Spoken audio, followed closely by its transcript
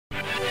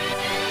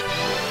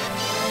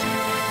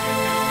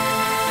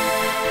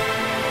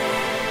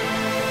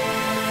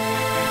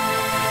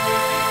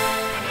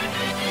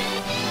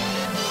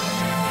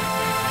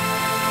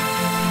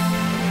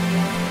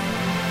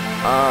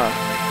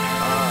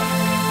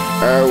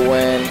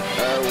Irwin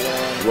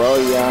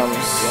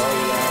Williams.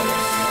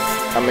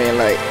 I mean,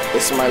 like,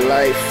 this is my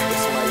life.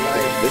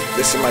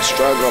 This is my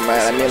struggle,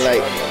 man. I mean,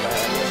 like,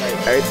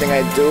 everything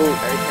I do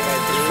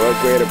is for a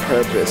greater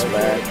purpose,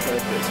 man.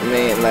 I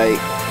mean, like,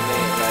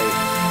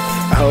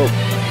 I hope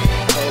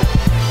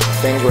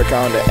things work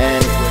out in the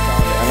end.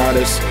 And all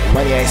this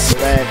money I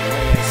spent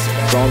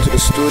going to the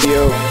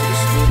studio,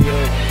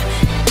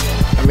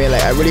 I mean,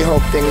 like, I really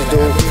hope things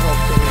do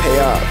pay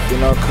off, you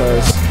know,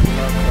 cause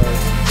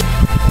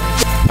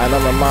I know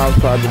my mom's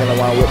probably gonna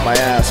wanna whip my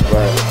ass,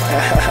 but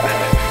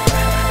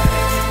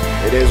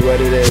it is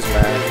what it is,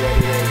 man.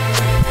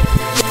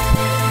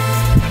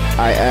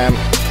 I am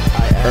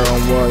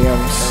Irwin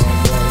Williams.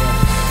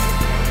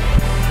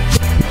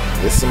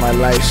 This is my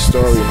life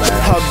story,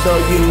 man.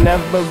 Although you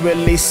never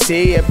really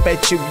see it,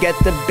 bet you get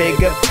the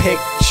bigger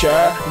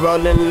picture.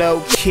 Rolling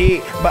low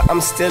key, but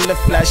I'm still a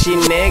flashy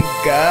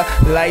nigga.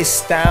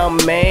 Lifestyle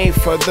made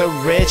for the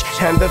rich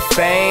and the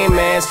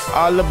famous.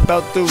 All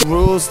about the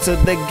rules to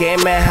the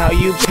game and how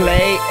you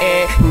play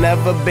it.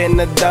 Never been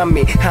a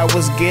dummy, I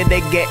was good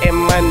at getting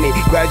money.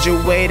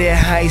 Graduated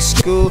high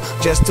school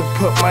just to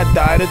put my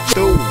daughter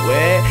through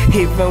it.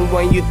 Even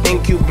when you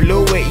think you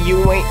blew it,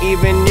 you ain't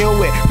even knew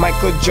it.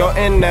 Michael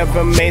Jordan never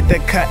made the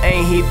cut,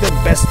 ain't he the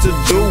best to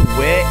do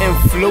it?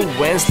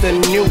 Influence the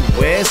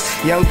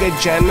newest, younger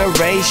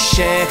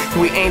generation.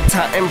 We ain't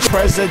talking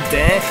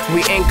president,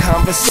 we ain't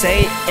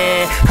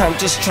conversating. I'm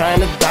just trying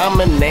to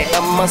dominate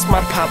amongst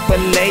my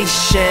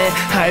population.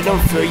 I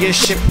don't feel your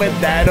shit, but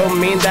that don't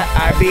mean that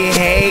I be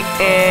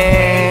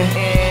hating.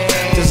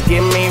 Just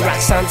give me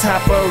racks on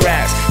top of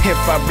racks. If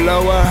I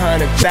blow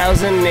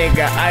 100,000,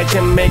 nigga, I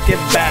can make it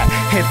back.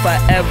 If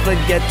I ever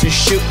get to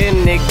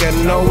shooting, nigga,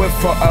 know it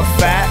for a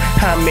fact.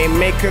 I may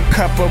make a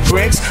couple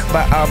bricks,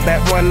 but I'll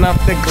bet one off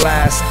the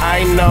glass.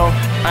 I know.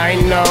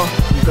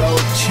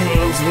 Gold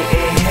chains, we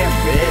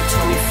inherit.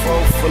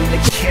 24 full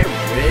of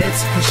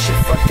carrots. Push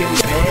your fucking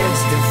bands,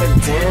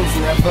 dividends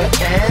never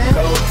end.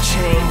 Gold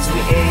chains,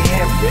 we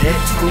inherit.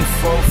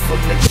 24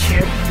 full of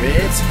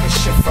carrots.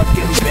 Push your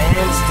fucking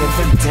bands,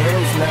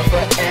 dividends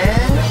never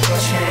end.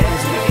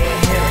 Chains, we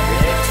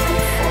inherit.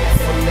 24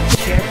 full of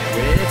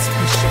carrots.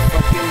 Push your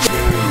fucking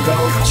bands.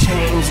 Gold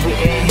chains, we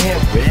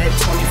inherit.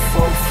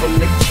 24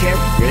 full of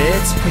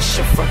carrots. Push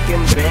your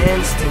fucking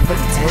bands,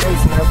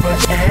 dividends never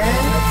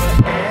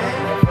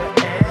end.